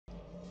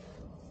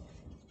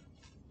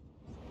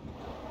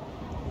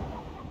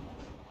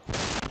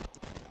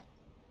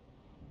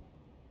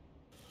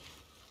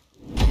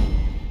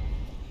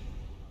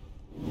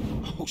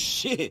Oh,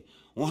 shit.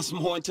 Once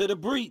more into the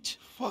breach.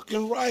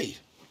 Fucking right.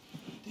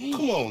 Damn.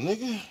 Come on,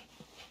 nigga.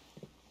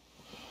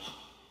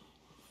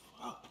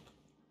 Fuck.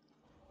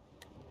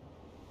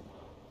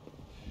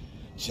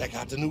 Check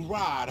out the new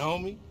ride,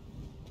 homie.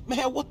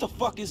 Man, what the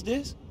fuck is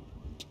this?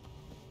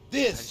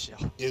 This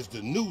is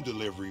the new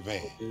delivery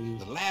van.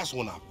 The last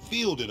one I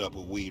filled it up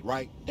with weed,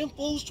 right? Them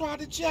fools tried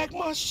to jack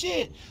my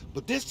shit.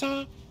 But this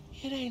time,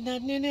 it ain't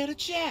nothing in there to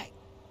jack.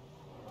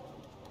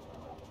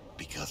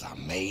 Because I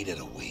made it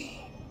a weed.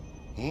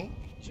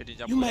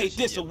 You made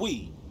this a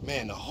weed?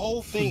 Man, the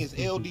whole thing is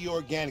LD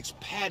Organics'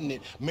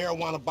 patented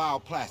marijuana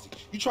bioplastic.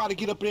 You try to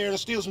get up there and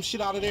steal some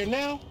shit out of there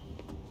now?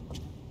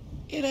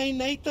 It ain't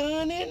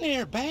Nathan in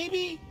there,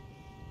 baby.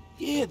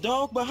 Yeah,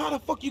 dog, but how the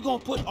fuck you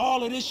gonna put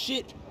all of this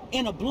shit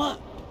in a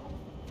blunt?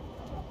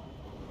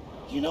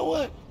 You know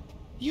what?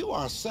 You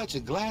are such a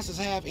glasses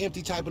half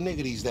empty type of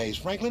nigga these days,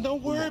 Franklin.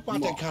 Don't worry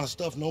about that kind of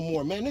stuff no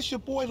more, man. This your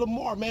boy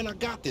Lamar, man. I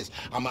got this.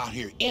 I'm out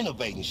here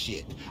innovating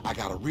shit. I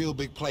got a real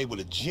big play with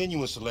a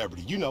genuine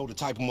celebrity. You know, the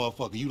type of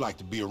motherfucker you like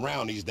to be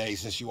around these days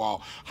since you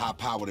all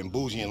high-powered and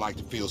bougie and like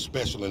to feel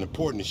special and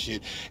important and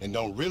shit and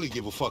don't really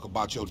give a fuck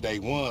about your day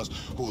ones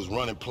who was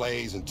running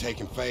plays and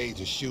taking fades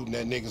and shooting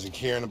at niggas and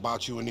caring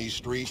about you in these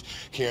streets,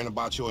 caring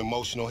about your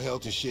emotional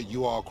health and shit.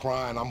 You all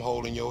crying, I'm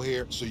holding your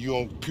hair so you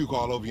don't puke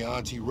all over your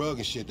auntie rug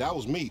and shit. That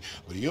was me,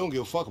 but you don't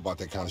give a fuck about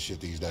that kind of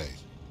shit these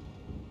days.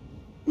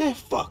 Man,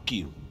 fuck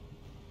you.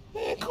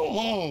 Man, come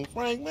on,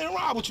 Frank, man,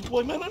 ride with your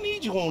boy, man. I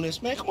need you on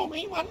this, man. Come on, man,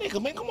 you my nigga,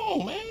 man. Come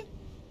on, man.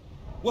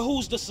 Well,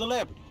 who's the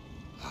celebrity?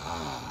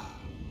 Ah,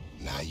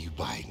 now you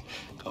biting.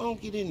 Go on,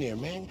 get in there,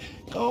 man.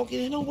 Go on, get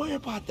in. Don't worry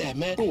about that,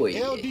 man.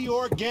 LD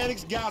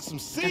Organics got some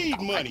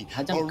seed money.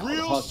 A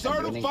real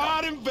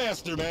certified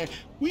investor, man.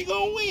 We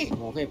gonna win.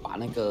 我可以把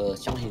那个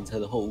箱型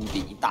车的后屋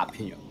顶一大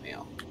片有没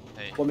有？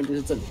外面就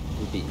是正常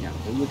屋顶一样，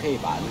可是可以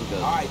把那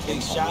个。All right,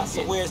 big shot.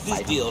 So where's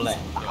this deal at?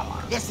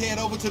 Let's head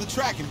over to the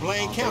track in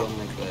Blaine County.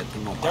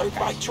 Dirt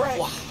bike track.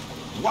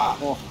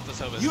 Wow.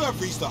 You have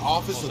reached the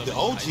office of the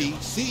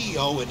OG,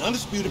 CEO, and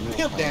undisputed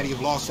pimp daddy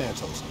of Los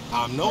Santos.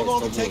 I'm no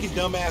longer taking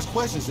dumbass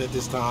questions at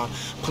this time.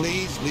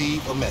 Please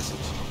leave a message.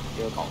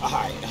 All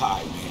right,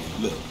 man.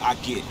 Look, I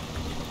get it.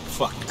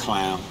 Fucking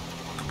clown.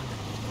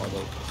 好的，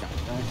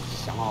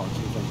想好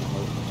气氛，然后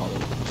好的，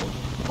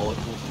我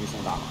去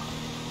送大麻。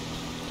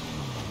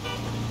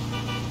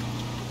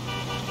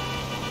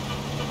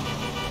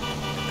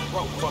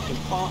Bro, fucking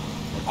punk.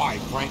 All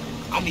right, Frank.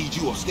 I need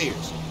you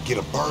upstairs. Get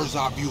a bird's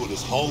eye view of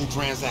this whole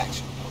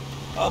transaction.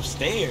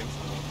 Upstairs?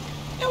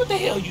 Man, what the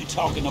hell you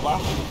talking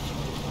about?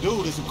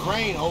 Dude, it's a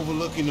crane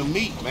overlooking the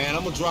meat, man.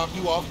 I'm gonna drop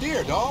you off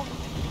there, dawg.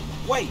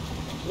 Wait,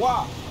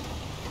 why?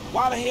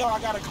 Why the hell I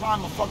gotta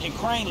climb a fucking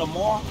crane,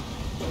 Lamar?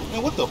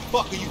 Man, what the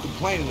fuck are you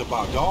complaining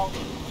about, dawg?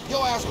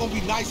 Your ass gonna be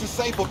nice and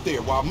safe up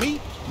there, while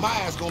me, my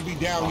ass gonna be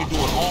down here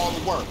doing all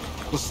the work.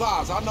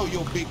 Besides, I know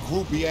your big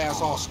groupie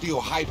ass all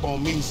still hype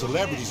on meeting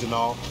celebrities and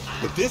all,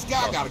 but this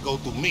guy gotta go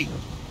through me.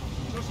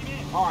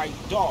 All right,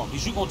 dog,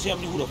 is you gonna tell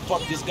me who the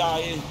fuck this guy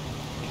is?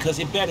 Because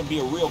it better be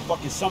a real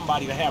fucking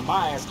somebody to have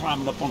my ass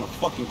climbing up on a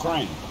fucking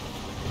crane.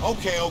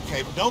 Okay,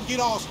 but don't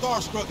get all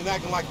starstruck and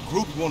acting like a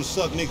groupie wanna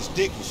suck niggas'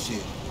 dick and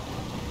shit.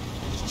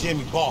 It's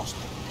Jimmy Boston.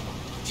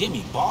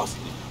 Jimmy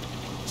Boston?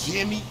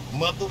 Jimmy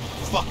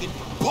motherfucking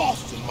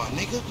Boston, my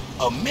nigga.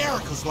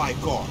 America's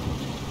lifeguard.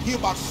 He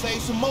about to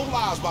save some more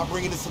lives by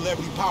bringing the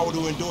celebrity power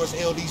to endorse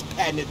LD's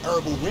patented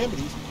herbal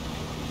remedies.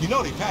 You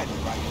know they patented,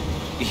 right?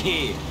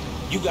 Yeah,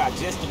 you got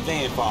just a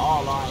van for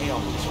all our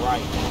ailments,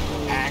 right?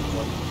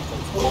 Actor,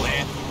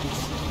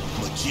 philanthropist,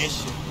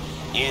 magician,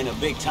 and a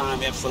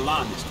big-time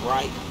Epsilonist,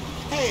 right?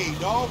 Hey,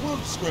 dawg, we don't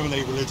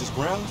discriminate religious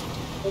grounds.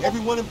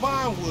 Everyone in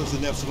Vinewood's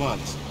an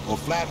Epsilonist, or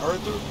flat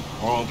earther,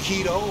 or on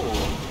keto,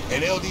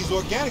 and LD's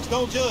Organics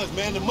don't judge,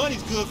 man. The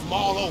money's good from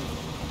all over.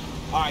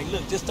 All right,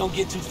 look, just don't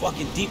get too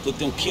fucking deep with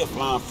them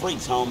Kiflon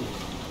freaks, homie.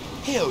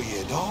 Hell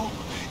yeah, dawg.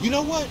 You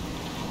know what?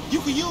 You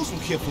can use some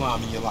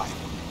Kiflon in your life.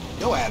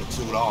 Your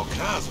attitude all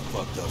kinds of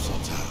fucked up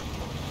sometimes.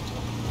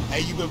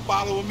 Hey, you been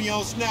following me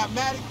on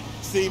Snapmatic?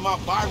 See my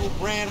viral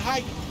brand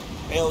hype?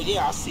 Hell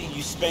yeah, I see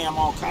you spam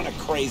all kind of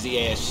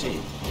crazy-ass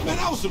shit. Man,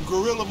 that was some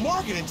guerrilla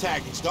marketing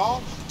tactics,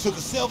 dawg. Took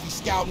a selfie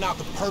scouting out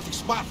the perfect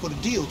spot for the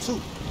deal,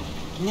 too.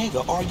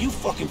 Nigga, are you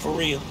fucking for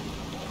real?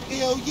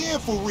 Hell yeah,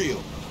 for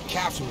real.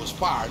 Caption was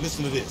fire.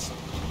 Listen to this.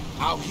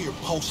 Out here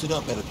posted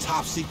up at a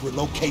top secret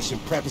location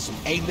prepping some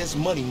A-list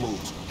money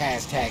moves.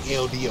 Hashtag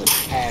LDO.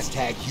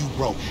 Hashtag you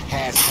broke.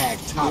 Hashtag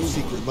top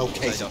secret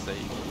location.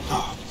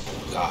 Oh,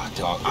 God,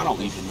 dog. I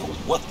don't even know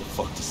what the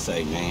fuck to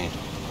say, man.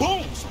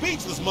 Boom!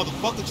 Speechless,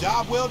 motherfucker.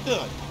 Job well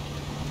done.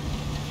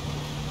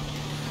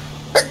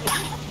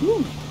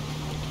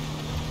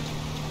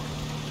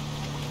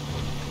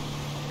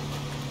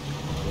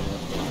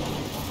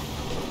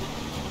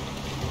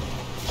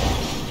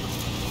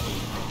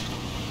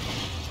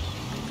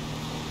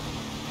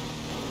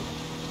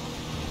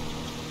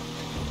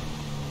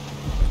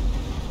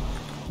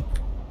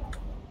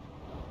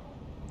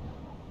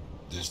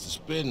 This the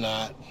spin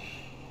knot.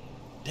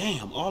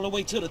 Damn, all the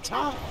way to the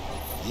top?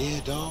 Yeah,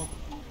 dog.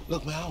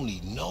 Look, man, I don't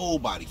need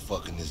nobody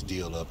fucking this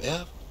deal up,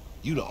 F.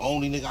 You the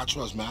only nigga I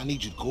trust, man. I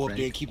need you to go up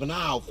there and keep an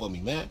eye out for me,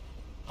 man.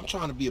 I'm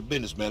trying to be a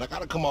businessman. I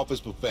gotta come off as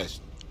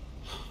professional.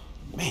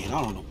 Man, I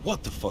don't know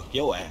what the fuck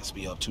your ass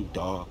be up to,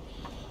 dog.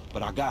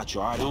 But I got you,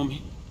 all right,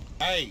 homie?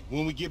 Hey,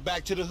 when we get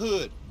back to the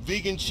hood,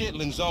 vegan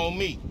chitlins on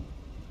me.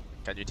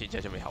 感觉听起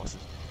来就没好事。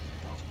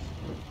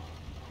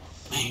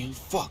 Man,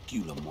 fuck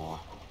you, Lamar.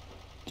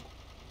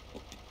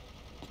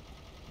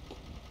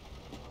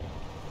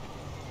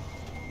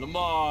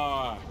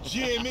 Lamar!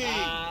 Jimmy,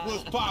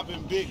 what's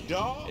poppin', big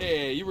dog?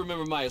 Hey, you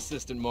remember my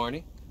assistant,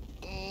 Marnie?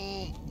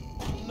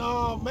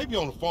 No, maybe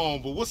on the phone,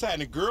 but what's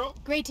happening, girl?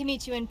 Great to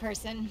meet you in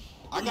person.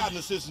 I got an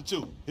assistant,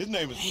 too. His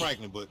name is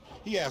Franklin, but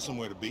he has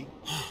somewhere to be.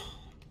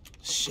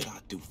 Shit I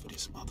do for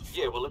this motherfucker.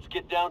 Yeah, well, let's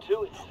get down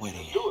to it. Where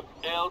they Do it.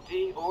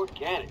 LD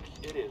Organics.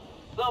 It is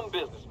some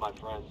business, my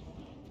friends.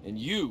 And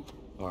you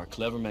are a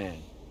clever man.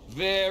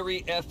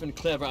 Very effing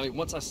clever. I mean,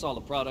 once I saw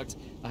the product,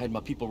 I had my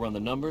people run the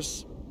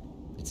numbers.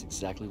 It's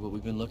exactly what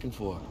we've been looking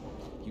for.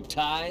 You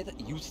tithe,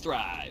 you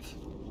thrive.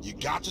 You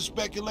got to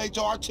speculate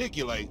to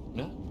articulate.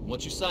 No,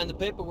 once you sign the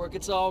paperwork,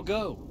 it's all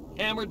go.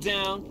 Hammer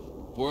down,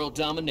 world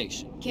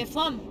domination.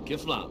 Kiflum.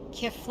 Kiflam.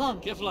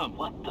 Kiflum. Kiflam.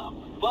 What the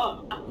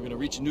fuck? We're gonna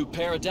reach a new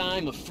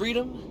paradigm of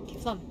freedom,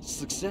 Kiflum.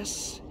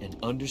 success, and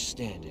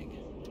understanding.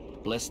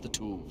 Bless the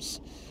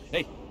tools.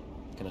 Hey,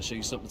 can I show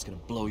you something that's gonna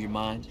blow your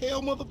mind?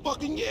 Hell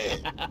motherfucking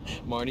yeah.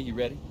 Marnie, you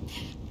ready?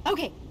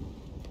 Okay.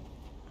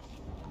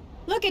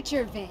 Look at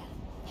your van.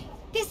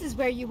 This is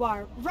where you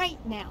are right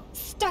now,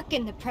 stuck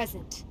in the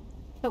present.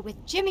 But with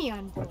Jimmy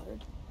on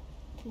board,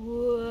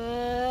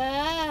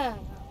 whoa.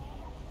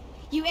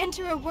 You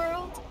enter a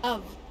world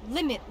of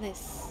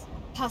limitless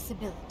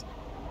possibility.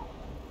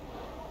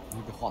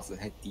 那个画质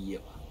太低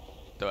了吧？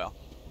对啊。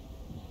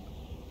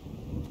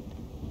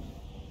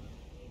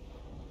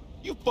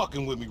 You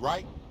fucking with me,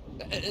 right?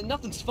 And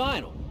nothing's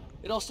final.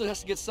 It all still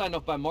has to get signed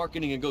off by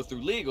marketing and go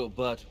through legal,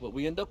 but what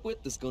we end up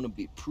with is gonna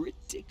be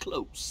pretty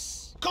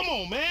close. Come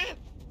on, man.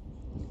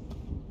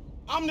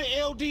 I'm the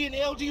LD and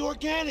LD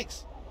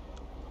Organics.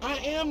 I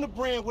am the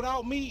brand.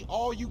 Without me,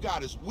 all you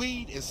got is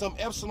weed and some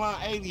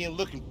Epsilon alien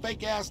looking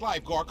fake ass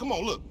lifeguard. Come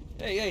on, look.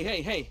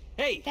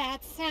 Hey!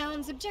 That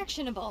sounds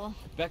objectionable.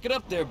 Back it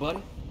up there,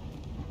 buddy.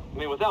 I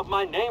mean, without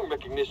my name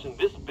recognition,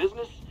 this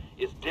business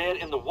is dead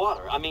in the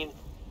water. I mean...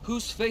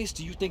 Whose face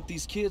do you think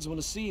these kids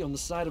want to see on the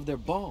side of their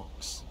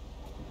bongs?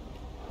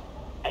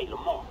 Hey,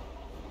 Lamar.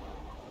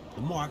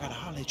 Lamar, I gotta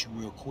holler at you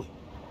real quick.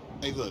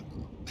 Hey, look.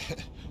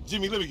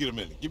 Jimmy, let me get a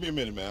minute. Give me a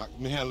minute, man. Let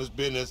me handle this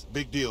business.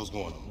 Big deal's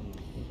going on.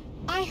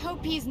 I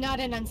hope he's not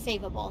an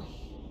unsavable.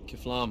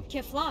 Kiflam.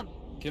 Kiflum.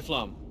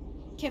 Kiflam.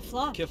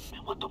 Kiflum.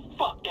 Man, what the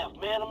fuck, F,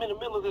 man? I'm in the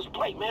middle of this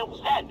plate, man.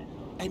 What's happening?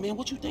 Hey, man,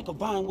 what you think a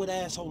Vinewood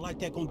asshole like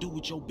that gonna do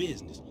with your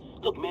business?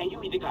 Look, man,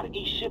 you either gotta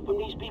eat shit from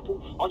these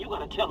people, or you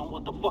gotta tell them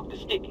what the fuck to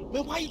stick it.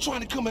 Man, why you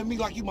trying to come at me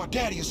like you my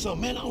daddy or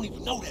something, man? I don't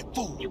even know that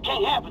fool. You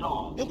can't have it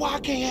all. And why I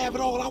can't have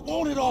it all? I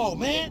want it all,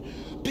 man.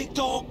 Big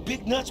dog,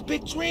 big nuts,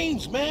 big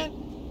dreams, man.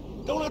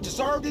 Don't I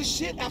deserve this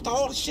shit after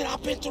all the shit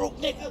I've been through,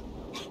 nigga?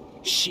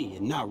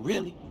 Shit, not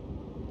really.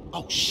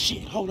 Oh,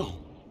 shit, hold on.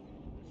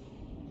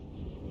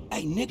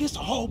 Hey, nigga, it's a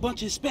whole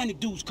bunch of Hispanic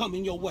dudes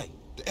coming your way.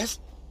 The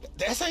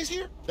SA's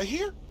here? They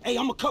here? Hey,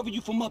 I'ma cover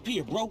you from up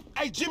here, bro.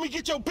 Hey, Jimmy,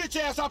 get your bitch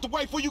ass out the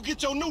way before you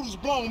get your noodles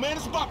blown, man.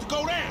 It's about to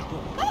go down.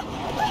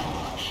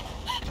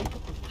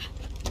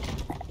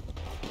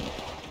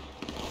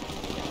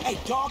 Hey,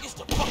 dog, it's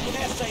the fucking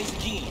SAs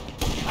again.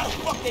 How the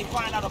fuck they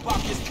find out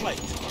about this place?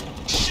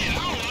 Shit, I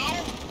don't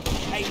know.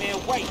 Hey, man,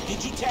 wait.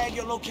 Did you tag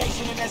your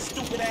location in that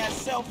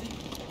stupid-ass selfie?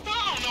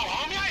 I don't know,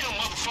 homie. I ain't no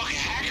motherfucking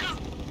hacker.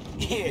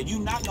 Yeah, you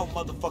not no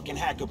motherfucking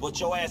hacker, but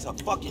your ass a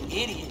fucking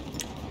idiot.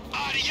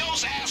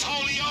 Adios,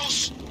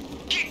 assholios.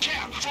 Get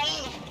capped,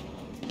 fool.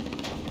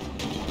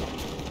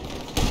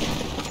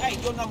 Hey,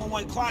 your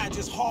 #1 client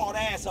just hauled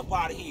ass up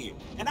out of here.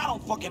 And I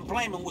don't fucking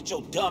blame him with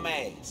your dumb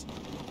ass.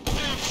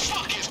 Man,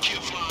 fuck his kid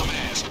flying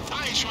ass.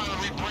 I ain't trying to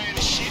rebrand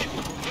this shit.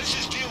 Let's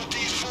just deal with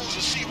these fools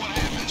and see what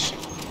happens.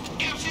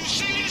 If you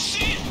see this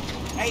shit...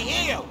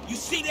 Hey, L, you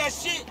see that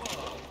shit?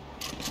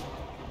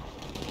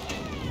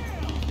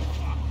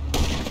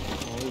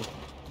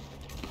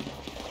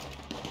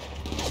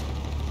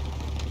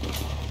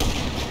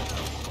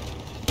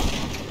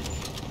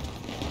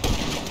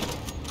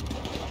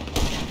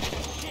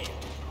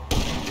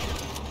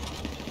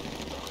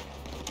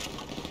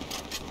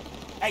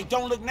 Hey,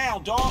 don't look now,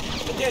 dog,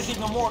 but there's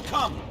even more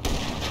coming.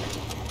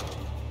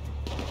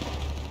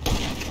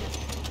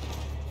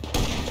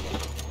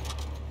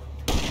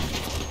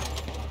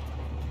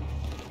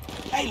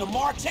 Hey,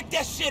 Lamar, check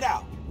that shit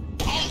out.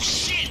 Oh,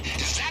 shit!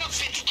 Is that a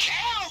 50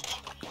 cal?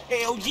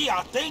 Hell yeah,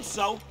 I think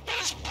so.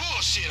 That's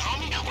bullshit,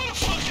 homie. Where the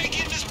fuck they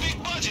getting this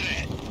big budget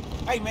at?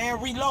 Hey, man,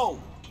 reload.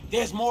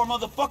 There's more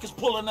motherfuckers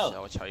pulling 然 up.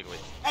 后敲一个位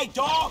置。 Hey,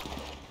 dog!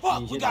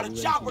 Fuck, we got a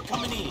chopper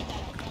coming in.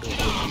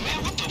 Nah,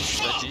 man, what the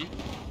fuck?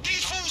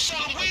 These fools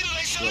selling weed or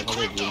they selling 他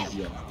会不 crypto? 会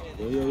机啊？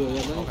有，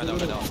我看到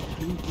看到。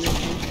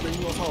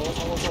我操，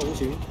不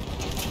行，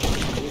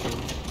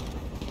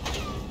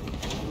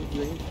不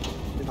行，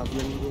别打直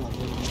升机，别打直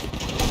升机。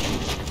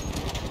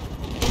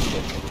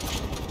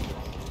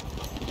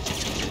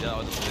比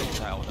较直升机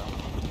太好打。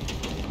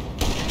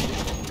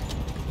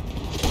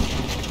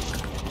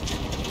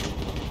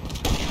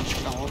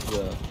干我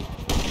死了！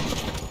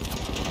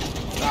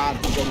打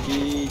直升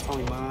机，操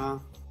你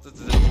妈！这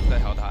直升机太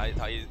好，他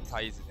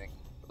一直那个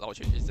绕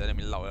圈，一直在那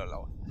边绕要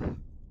绕。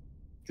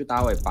就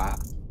打尾巴，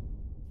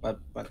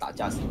不打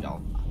驾驶比较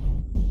麻。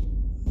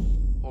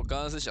我刚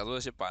刚是想说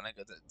先把那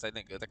个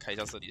在开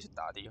枪设定先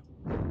打掉。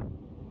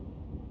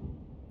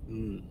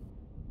嗯，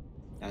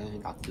然后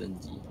先打直升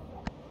机。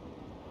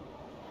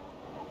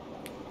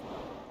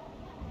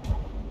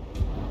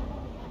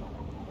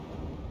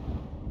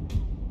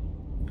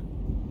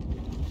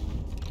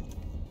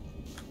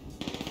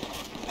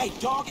Hey,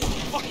 dog, it's the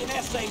fucking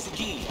essays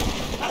again.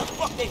 How the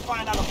fuck they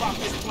find out about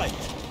this place?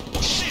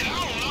 Shit, I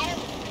don't know.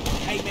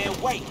 Hey,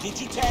 man, wait. Did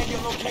you tag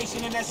your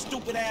location in that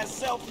stupid-ass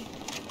selfie?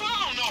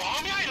 I don't know,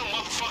 homie. I ain't no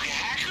motherfucking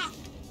hacker.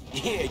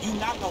 Yeah, you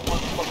not no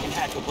motherfucking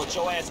hacker, but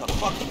your ass a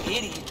fucking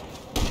idiot.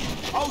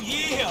 Oh,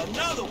 yeah,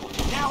 another one.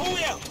 Now, who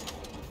else?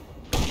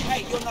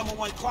 Hey, your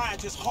 #1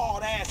 client just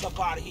hauled ass up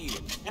out of here.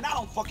 And I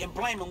don't fucking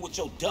blame him with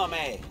your dumb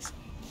ass.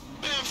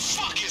 Man,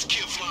 fuck his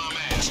kid flying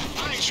ass.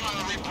 I ain't trying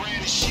to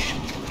rebrand his shit.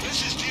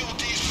 Let's just deal with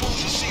these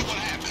fools and see what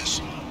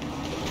happens.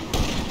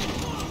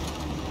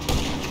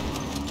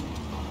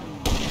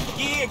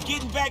 Yeah,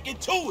 getting back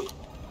into it.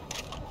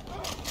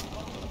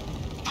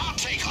 I'll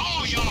take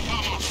all y'all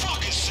by my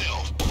fucking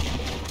self.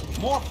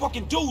 More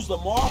fucking dudes,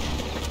 Lamar.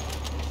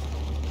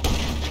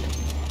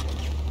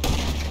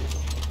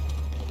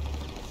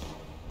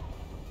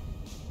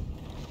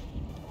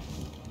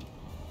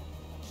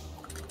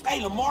 Hey,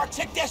 Lamar,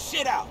 check that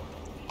shit out.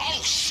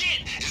 Oh,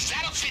 shit! Is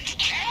that a 50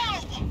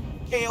 cal?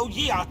 Hell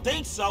yeah, I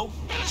think so.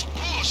 Man, that's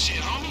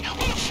bullshit, homie.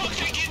 Where the fuck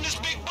they getting this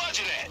big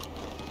budget at?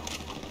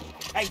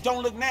 Hey,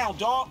 don't look now,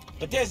 dog.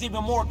 But there's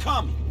even more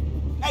coming.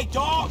 Hey,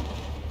 dog.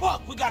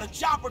 Fuck, we got a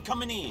chopper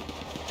coming in.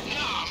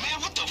 Nah, man,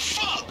 what the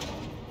fuck?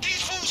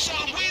 These fools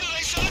selling weed or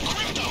they selling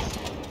crypto?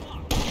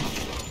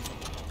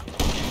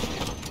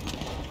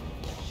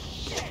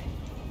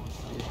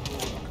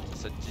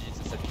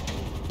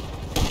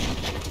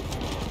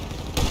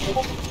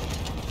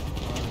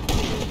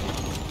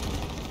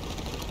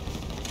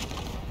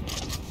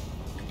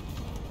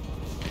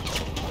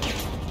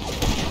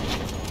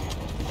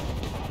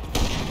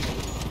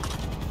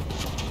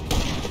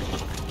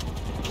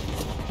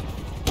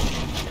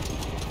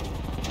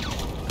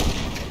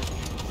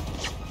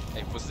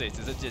这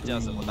只是剑架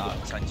什么打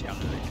3枪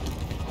而已。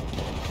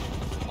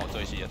哦，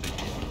最细的最细。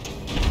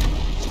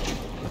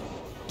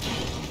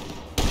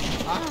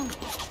啊！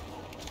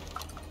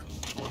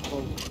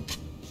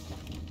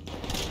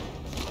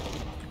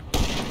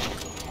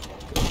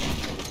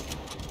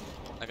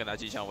那个拿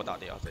机枪我打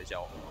掉，等一下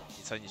你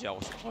撑一下，我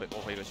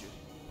回个去。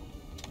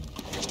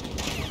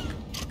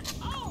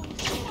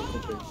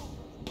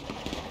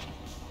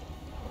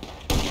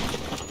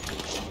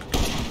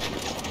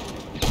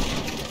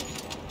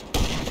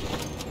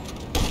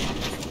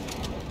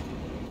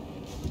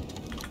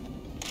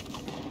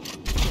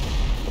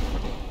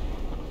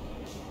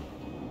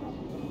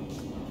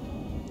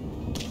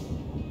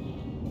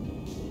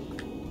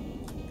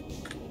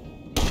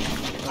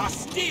I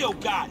still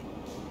got it.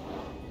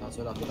 打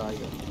车打一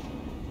个，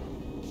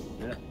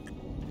没了。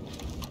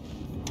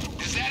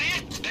 Is that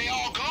it? They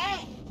all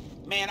gone?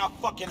 Man, I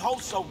fucking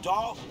hope so,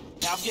 dog.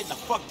 Now I'm getting the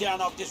fuck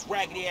down off this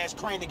raggedy ass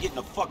crane and getting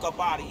the fuck up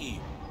out of here.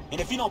 And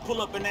if you don't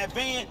pull up in that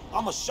van,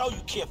 I'ma show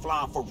you kid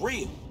flying for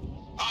real.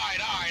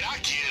 Alright, I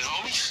get it,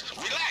 homies.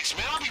 Relax,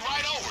 man. I'll be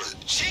right over.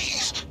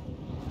 Jeez.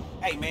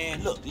 Hey,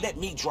 man, look, let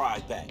me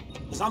drive back.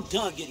 Cause I'm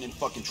done getting in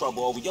fucking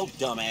trouble over your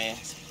dumb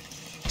ass.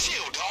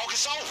 Chill, dog.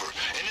 It's over.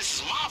 And this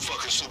is my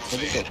fucking super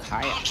van.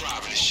 I'm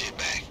driving this shit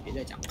back. 别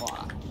再讲话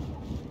了。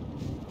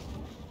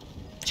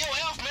 Yo,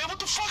 Elf, man, what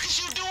the fuck is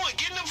you doing?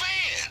 Get in the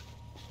van.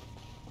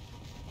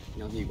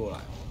 你要自己过来，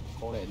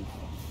可怜。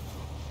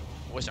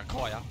我想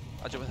快呀，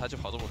他就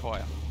跑这么快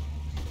呀。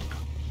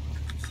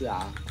是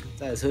啊，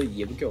这台车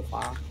也不给我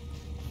发。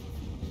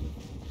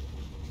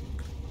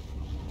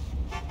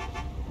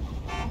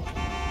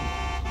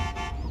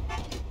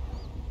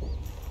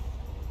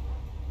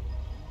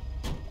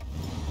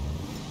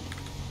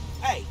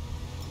 Hey,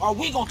 are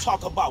we gonna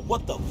talk about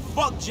what the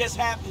fuck just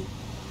happened?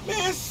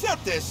 Man, shut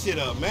that shit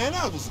up, man.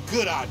 That was a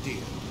good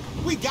idea.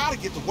 We gotta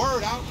get the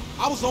word out.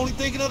 I was only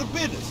thinking of the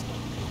business.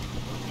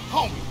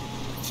 Homie,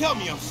 tell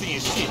me I'm seeing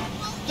shit.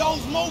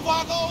 Those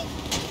Movagos?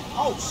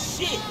 Oh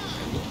shit!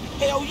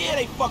 Hell yeah,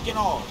 they fucking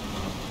are.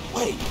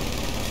 Wait,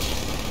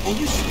 and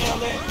you smell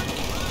that?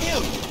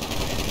 Hell yeah.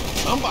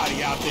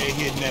 Somebody out there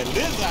hitting that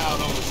lizard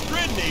out on the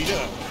string need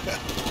up.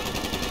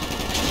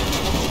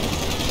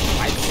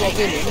 白说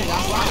这里被人家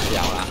杀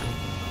掉了。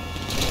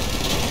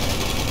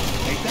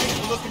 Hey, thanks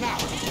for looking out.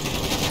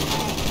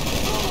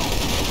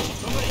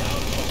 Somebody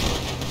else?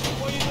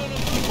 What are you gonna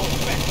do?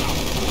 Back out.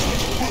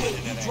 Hey,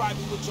 you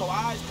driving with your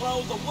eyes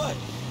closed or what?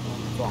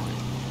 撞。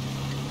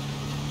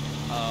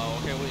我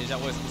可以问一下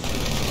为什么是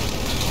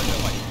在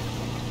外面？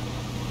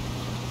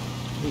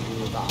屁股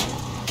就大了，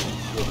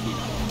有力了。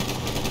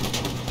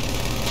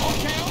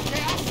Okay,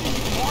 I see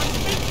you,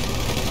 marksman.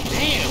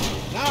 Damn,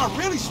 now I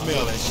really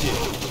smell that shit.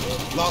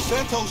 Los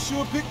Santos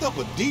sure picked up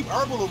a deep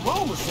herbal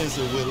aroma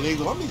sensor with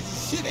legal. I mean,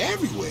 shit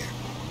everywhere.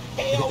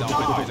 Hell no.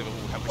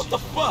 What the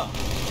fuck?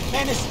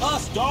 Man, it's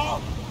us,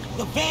 dog.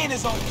 The van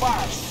is on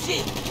fire.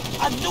 Shit.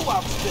 I knew I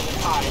was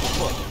feeling hot as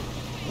fuck.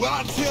 Well,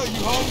 I tell you,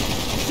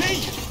 homie,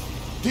 genius.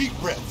 Deep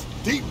breaths,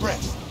 deep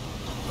breaths.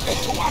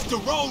 Watch the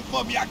road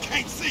for me, I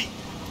can't see.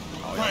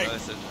 Oh, Frank,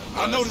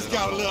 I know this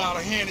got a little out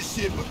of hand and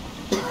shit, but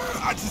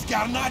I just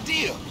got an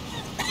idea.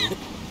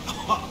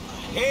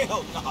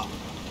 Hell no.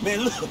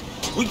 Man, look,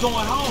 we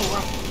going home,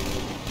 right?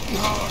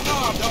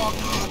 Nah, dog.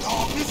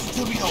 Listen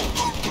to me, though.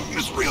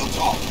 It's real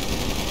talk.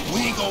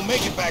 We ain't gonna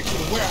make it back to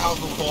the warehouse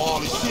before all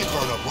this shit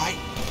burn up, right?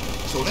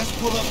 So let's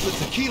pull up to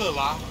Tequila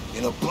Lot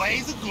in a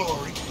blaze of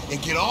glory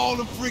and get all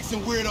them freaks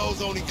and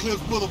weirdos on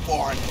Eclipse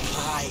Boulevard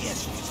high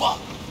as fuck.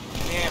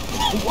 Man,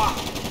 why?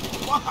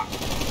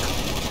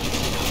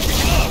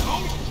 Look,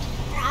 homie,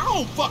 I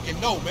don't fucking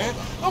know, man.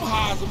 I'm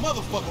high as a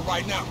motherfucker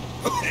right now.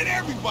 And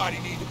everybody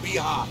need to be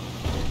high.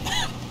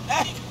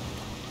 Hey,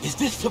 is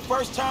this the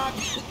first time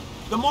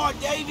Lamar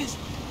Davis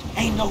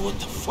ain't know what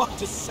the fuck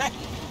to say?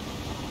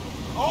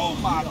 Oh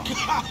my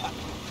God.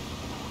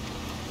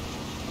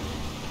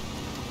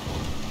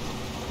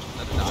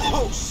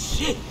 Oh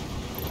shit.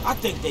 I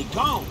think they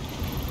gone.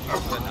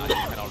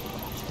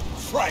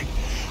 Frank,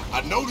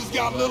 I know this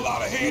got a little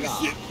out of hand and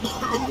shit,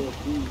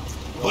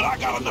 but I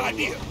got an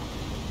idea.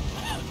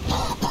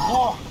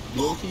 Oh,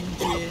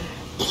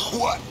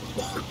 what?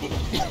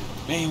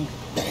 man,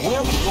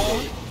 where we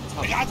going?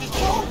 Nigga, I just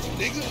told you,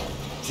 nigga.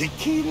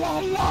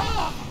 Tequila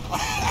La.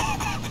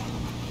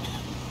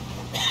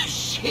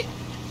 Shit.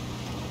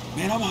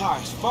 Man, I'm high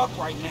as fuck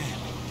right now.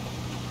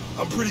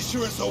 I'm pretty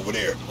sure it's over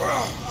there.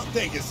 I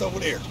think it's over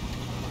there.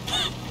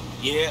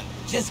 Yeah,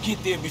 just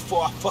get there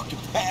before I fucking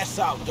pass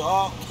out,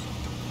 dog.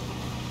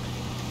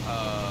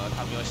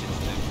 他没有显示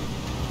那个，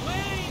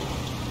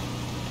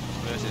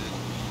没有显示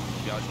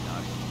标题哪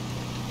里。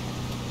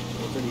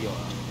我这里有啊，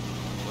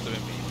我这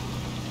边没有，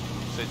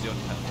所以只有你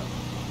看得到。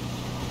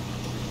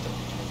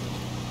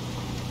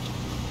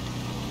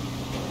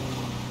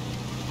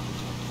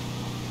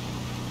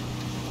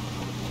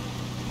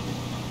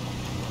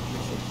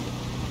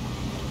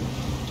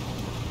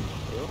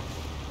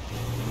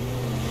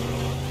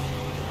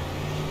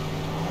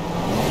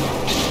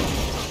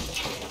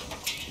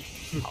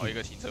好一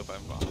个停车办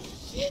法。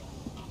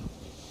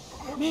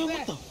Man,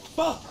 what the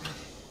fuck?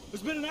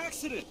 There's been an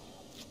accident.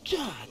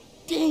 God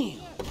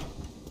damn.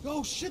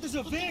 Oh shit, there's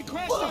a van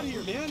crashed out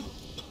here, man.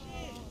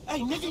 Hey,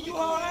 nigga, you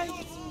alright?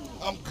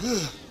 I'm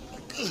good.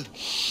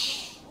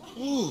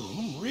 Ooh,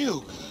 I'm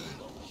real good.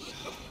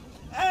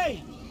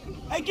 Hey,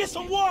 get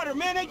some water,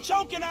 man. They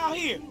choking out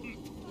here.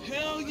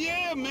 Hell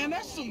yeah, man,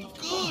 that's some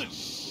good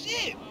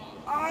shit.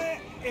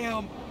 I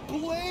am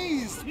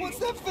blazed. What's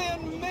that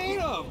fan made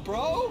of,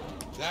 bro?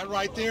 That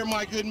right there,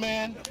 my good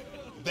man,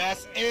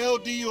 that's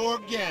LD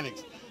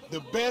Organics,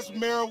 the best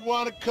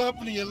marijuana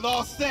company in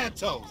Los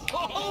Santos.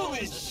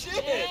 Holy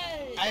shit!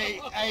 Hey,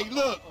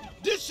 look,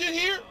 this shit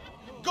here,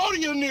 go to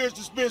your nearest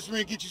dispensary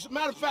and get you some.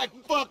 Matter of fact,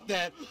 fuck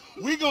that.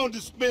 We gonna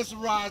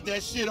dispensarize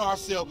that shit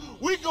ourselves.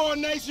 We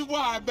going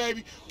nationwide,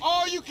 baby.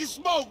 All you can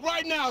smoke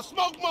right now.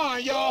 Smoke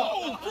mine, y'all.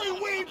 Oh, free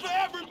weed for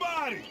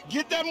everybody!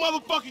 Get that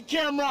motherfucking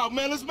camera out,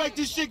 man. Let's make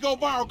this shit go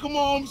viral. Come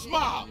on,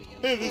 smile.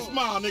 Here, this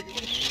smile, nigga.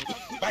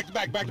 Back to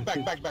back.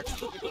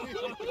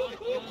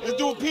 Let's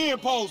do a pin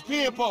pose.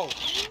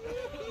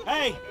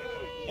 Hey,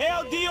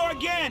 LD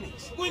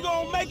Organics. We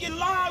gonna make it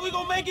live. We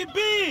gonna make it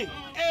big.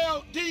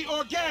 LD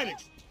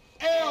Organics.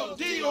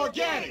 LD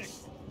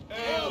Organics.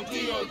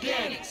 LD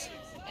Organics.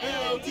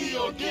 LD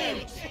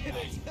Organics.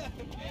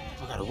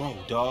 I gotta roll,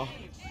 dawg.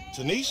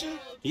 Tanisha?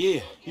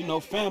 Yeah, you know,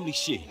 family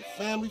shit.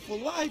 Family for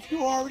life,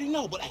 you already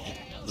know. But hey,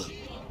 look,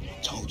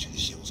 I told you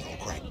this shit was gonna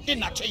crack.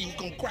 Didn't I tell you it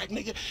was gonna crack,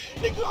 nigga?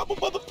 Nigga, I'm a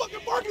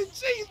motherfucking marketing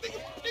genius, nigga.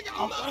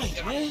 I love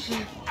it, man.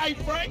 Hey,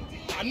 Frank,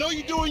 I know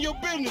you're doing your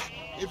business.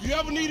 If you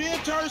ever need an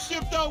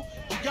internship, though,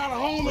 you got a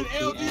home at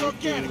LD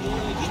Organics.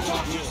 Just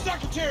talk to your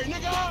secretary,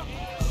 nigga, huh?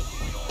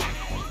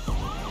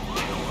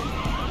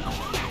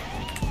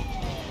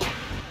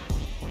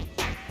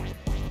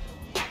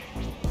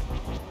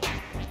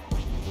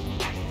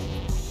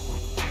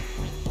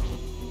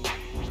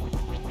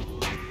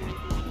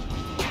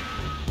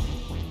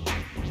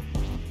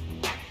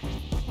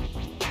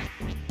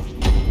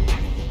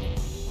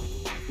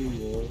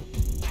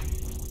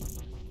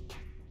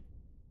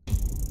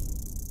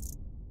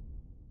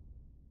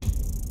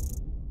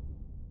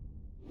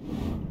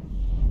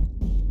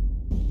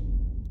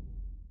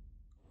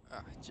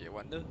 Ah, 解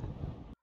完了。